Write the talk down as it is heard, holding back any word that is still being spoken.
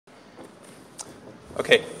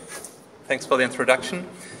Okay, thanks for the introduction.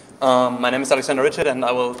 My name is Alexander Richard, and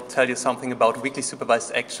I will tell you something about weakly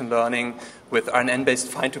supervised action learning with RNN-based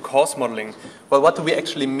Fine-To-Coarse modeling. Well, what do we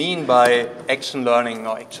actually mean by action learning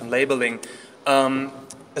or action labeling?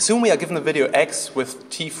 Assume we are given a video X with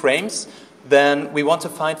T frames, then we want to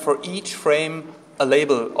find for each frame a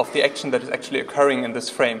label of the action that is actually occurring in this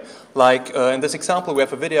frame. Like in this example, we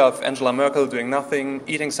have a video of Angela Merkel doing nothing,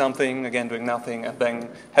 eating something, again doing nothing, and then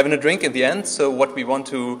having a drink in the end. So what we want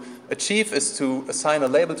to achieve is to assign a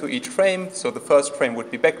label to each frame. So the first frame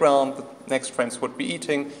would be background, the next frames would be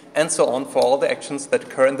eating, and so on for all the actions that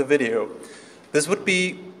occur in the video. This would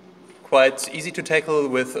be quite easy to tackle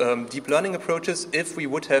with deep learning approaches if we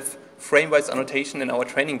would have frame-wise annotation in our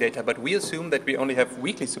training data, but we assume that we only have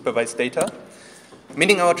weakly supervised data,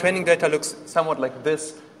 meaning our training data looks somewhat like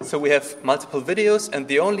this. So we have multiple videos, and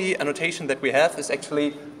the only annotation that we have is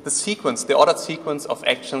actually the sequence, the ordered sequence of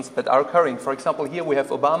actions that are occurring. For example, here we have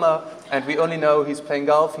Obama, and we only know he's playing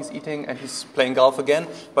golf, he's eating, and he's playing golf again,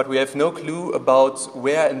 but we have no clue about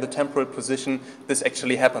where in the temporal position this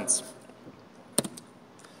actually happens.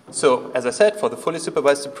 So, as I said, for the fully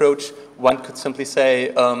supervised approach, one could simply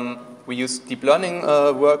say we use deep learning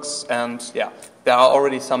works, and yeah, there are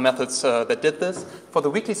already some methods that did this. For the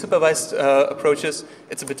weakly supervised approaches,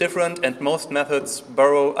 it's a bit different, and most methods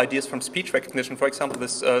borrow ideas from speech recognition. For example,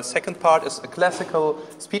 this second part is a classical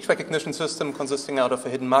speech recognition system consisting out of a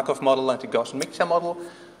hidden Markov model and a Gaussian mixture model.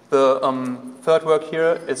 The third work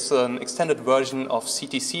here is an extended version of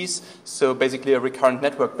CTCs, so basically a recurrent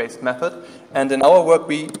network-based method. And in our work,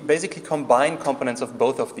 we basically combine components of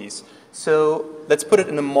both of these. So let's put it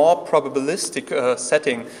in a more probabilistic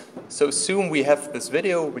setting. So assume we have this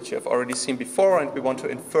video, which you have already seen before, and we want to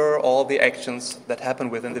infer all the actions that happen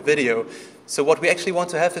within the video. So what we actually want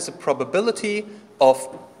to have is a probability of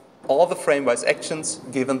all the frame-wise actions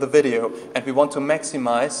given the video, and we want to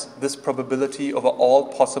maximize this probability over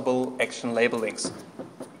all possible action labelings.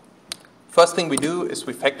 First thing we do is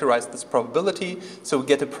we factorize this probability, so we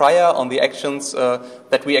get a prior on the actions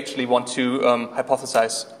that we actually want to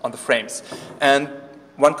hypothesize on the frames. And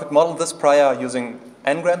one could model this prior using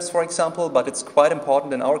n-grams, for example, but it's quite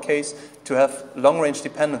important in our case to have long-range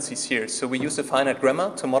dependencies here. So we use a finite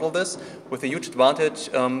grammar to model this with a huge advantage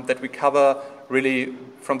that we cover really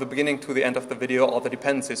from the beginning to the end of the video all the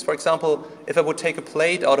dependencies. For example, if I would take a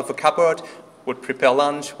plate out of a cupboard, would prepare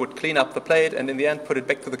lunch, would clean up the plate, and in the end put it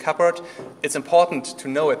back to the cupboard, it's important to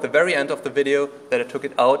know at the very end of the video that I took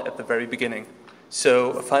it out at the very beginning.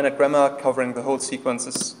 So a finite grammar covering the whole sequence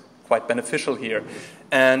is quite beneficial here.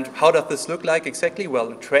 And how does this look like exactly?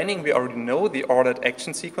 Well, in training we already know the ordered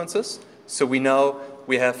action sequences. So we know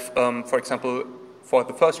we have, for example, for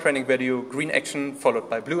the first training video, green action followed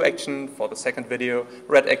by blue action. For the second video,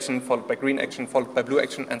 red action followed by green action followed by blue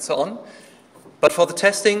action, and so on. But for the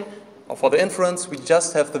testing, or for the inference, we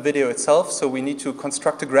just have the video itself, so we need to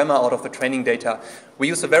construct a grammar out of the training data. We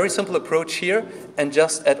use a very simple approach here and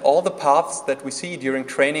just add all the paths that we see during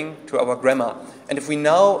training to our grammar. And if we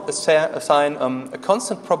now assign a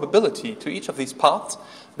constant probability to each of these paths,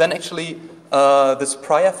 then actually this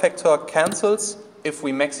prior factor cancels if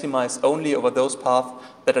we maximize only over those paths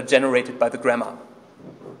that are generated by the grammar.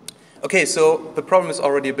 Okay, so the problem is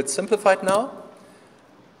already a bit simplified now.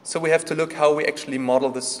 So we have to look how we actually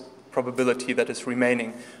model this probability that is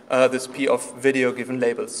remaining, this P of video given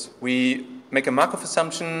labels. We make a Markov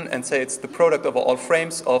assumption and say it's the product over all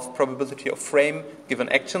frames of probability of frame given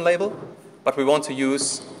action label, but we want to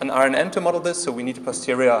use an RNN to model this, so we need a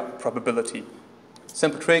posterior probability.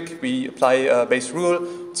 Simple trick, we apply a base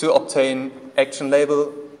rule to obtain action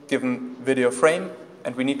label given video frame,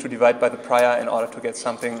 and we need to divide by the prior in order to get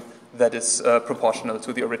something that is proportional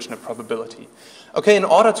to the original probability. Okay, in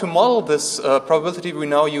order to model this probability, we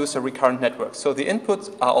now use a recurrent network. So the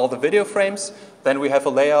inputs are all the video frames, then we have a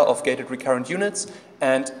layer of gated recurrent units,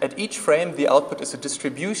 and at each frame the output is a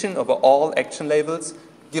distribution over all action labels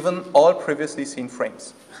given all previously seen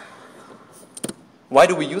frames. Why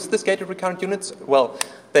do we use these gated recurrent units? Well,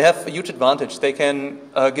 they have a huge advantage. They can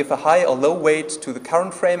give a high or low weight to the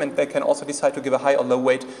current frame, and they can also decide to give a high or low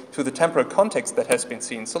weight to the temporal context that has been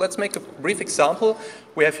seen. So let's make a brief example.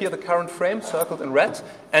 We have here the current frame circled in red,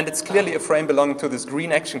 and it's clearly a frame belonging to this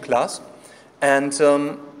green action class. And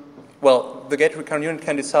well, the gated recurrent unit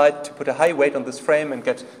can decide to put a high weight on this frame and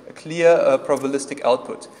get a clear probabilistic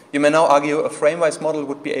output. You may now argue a frame-wise model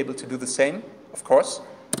would be able to do the same, of course.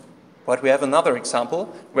 But we have another example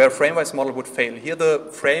where a frame-wise model would fail. Here the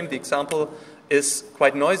frame, the example, is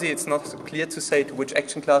quite noisy. It's not clear to say to which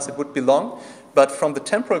action class it would belong. But from the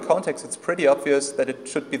temporal context, it's pretty obvious that it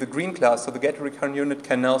should be the green class. So the gated recurrent unit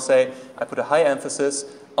can now say, I put a high emphasis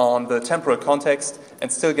on the temporal context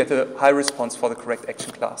and still get a high response for the correct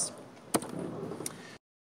action class.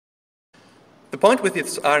 The point with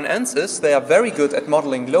these RNNs is they are very good at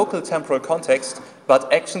modeling local temporal context,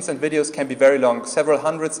 but actions and videos can be very long, several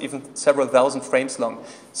hundreds, even several thousand frames long.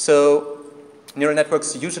 So neural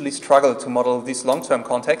networks usually struggle to model these long-term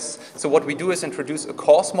contexts. So what we do is introduce a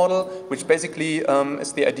coarse model, which basically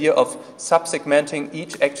is the idea of subsegmenting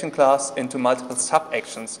each action class into multiple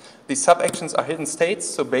subactions. These subactions are hidden states,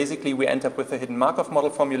 so basically we end up with a hidden Markov model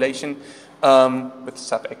formulation with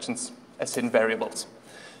subactions as hidden variables.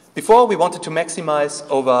 Before, we wanted to maximize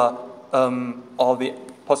over all the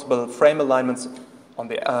possible frame alignments on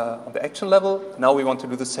the action level. Now we want to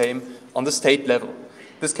do the same on the state level.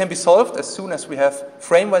 This can be solved as soon as we have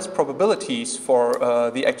frame-wise probabilities for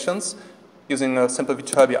the actions using a simple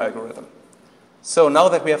Viterbi algorithm. So now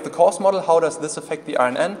that we have the coarse model, how does this affect the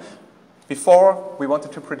RNN? Before, we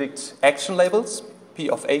wanted to predict action labels, P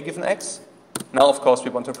of A given X. Now, of course,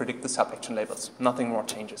 we want to predict the subaction labels. Nothing more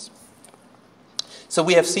changes. So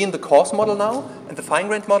we have seen the coarse model now and the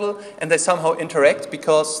fine-grained model, and they somehow interact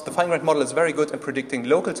because the fine-grained model is very good at predicting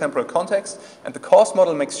local temporal context, and the coarse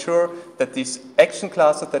model makes sure that these action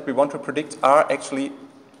classes that we want to predict are actually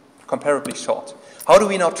comparably short. How do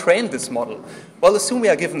we now train this model? Well, assume we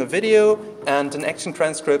are given a video and an action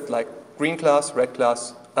transcript like green class, red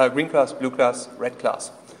class, green class, blue class, red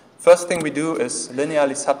class. First thing we do is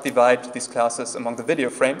linearly subdivide these classes among the video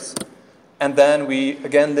frames. And then we,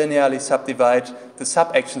 again, linearly subdivide the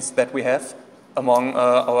subactions that we have among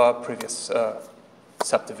our previous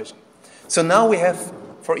subdivision. So now we have,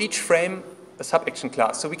 for each frame, a subaction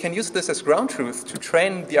class. So we can use this as ground truth to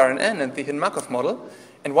train the RNN and the hidden Markov model.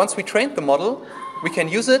 And once we trained the model, we can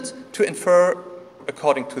use it to infer,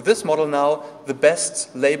 according to this model now, the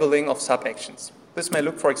best labeling of subactions. This may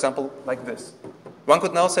look, for example, like this. One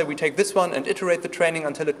could now say we take this one and iterate the training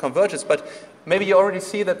until it converges, but maybe you already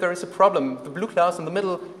see that there is a problem. The blue class in the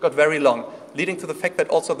middle got very long, leading to the fact that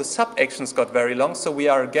also the subactions got very long. So we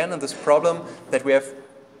are again in this problem that we have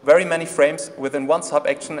very many frames within one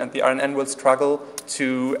subaction, and the RNN will struggle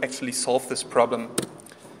to actually solve this problem.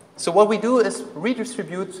 So what we do is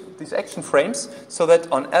redistribute these action frames so that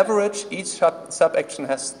on average each subaction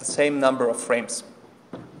has the same number of frames.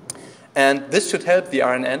 And this should help the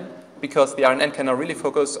RNN, because the RNN can now really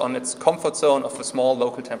focus on its comfort zone of a small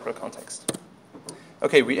local temporal context.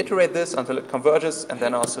 Okay, we iterate this until it converges, and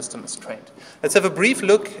then our system is trained. Let's have a brief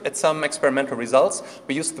look at some experimental results.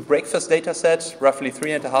 We used the breakfast dataset, roughly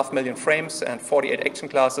 3.5 million frames and 48 action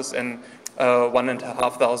classes in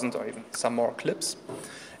 1,500 or even some more clips.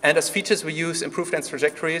 And as features, we use improved length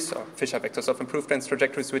trajectories, or Fisher vectors of improved length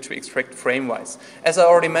trajectories, which we extract frame-wise. As I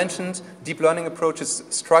already mentioned, deep learning approaches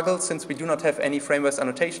struggle since we do not have any frame-wise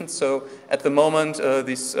annotations. So at the moment,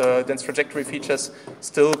 these dense trajectory features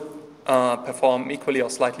still perform equally or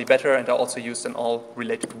slightly better and are also used in all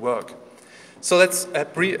related work. So let's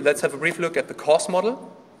have a brief look at the coarse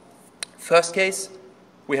model. First case,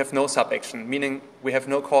 we have no subaction, meaning we have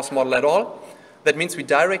no coarse model at all. That means we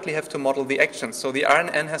directly have to model the actions. So the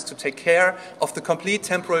RNN has to take care of the complete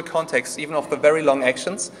temporal context, even of the very long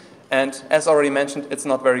actions. And as already mentioned, it's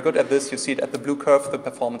not very good at this. You see it at the blue curve. The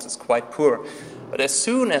performance is quite poor. But as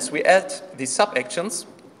soon as we add these subactions,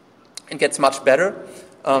 it gets much better.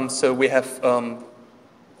 So we have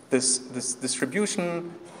this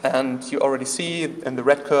distribution. And you already see in the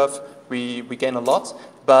red curve, we gain a lot.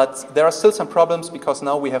 But there are still some problems because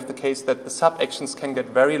now we have the case that the subactions can get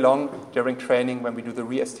very long during training when we do the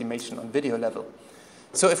reestimation on video level.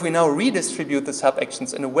 So if we now redistribute the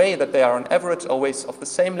subactions in a way that they are on average always of the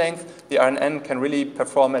same length, the RNN can really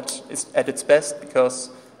perform at its best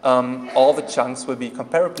because all the chunks will be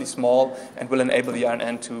comparably small and will enable the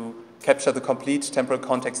RNN to capture the complete temporal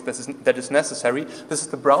context that is necessary. This is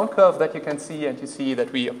the brown curve that you can see, and you see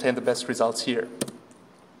that we obtain the best results here.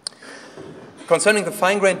 Concerning the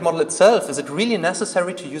fine-grained model itself, is it really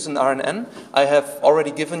necessary to use an RNN? I have already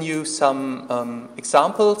given you some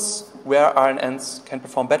examples where RNNs can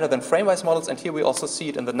perform better than frame-wise models, and here we also see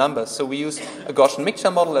it in the numbers. So we use a Gaussian mixture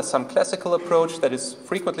model as some classical approach that is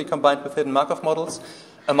frequently combined with hidden Markov models,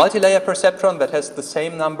 a multi-layer perceptron that has the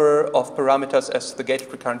same number of parameters as the gated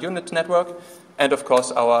recurrent unit network, and of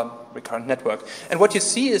course our recurrent network. And what you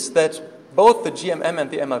see is that both the GMM and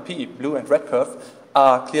the MLP, blue and red curve,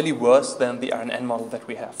 are clearly worse than the RNN model that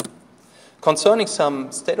we have. Concerning some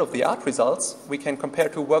state-of-the-art results, we can compare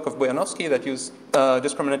to work of Bojanowski that use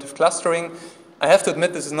discriminative clustering. I have to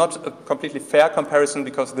admit this is not a completely fair comparison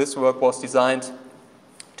because this work was designed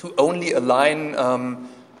to only align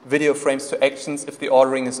video frames to actions if the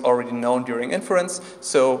ordering is already known during inference.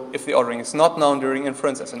 So if the ordering is not known during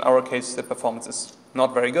inference, as in our case, the performance is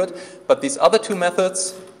not very good. But these other two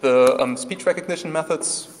methods, the speech recognition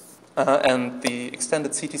methods and the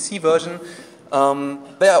extended CTC version,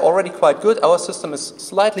 they are already quite good. Our system is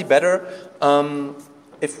slightly better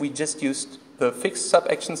if we just used the fixed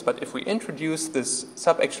subactions, but if we introduce this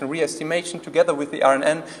subaction reestimation together with the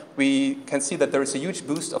RNN, we can see that there is a huge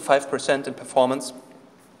boost of 5% in performance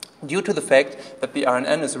due to the fact that the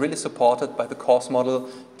RNN is really supported by the coarse model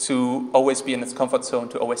to always be in its comfort zone,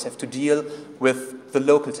 to always have to deal with the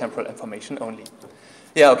local temporal information only.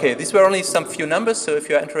 Yeah, okay, these were only some few numbers, so if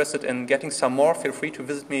you're interested in getting some more, feel free to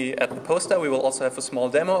visit me at the poster. We will also have a small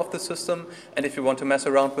demo of the system, and if you want to mess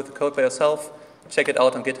around with the code by yourself, check it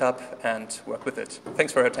out on GitHub and work with it.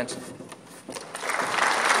 Thanks for your attention.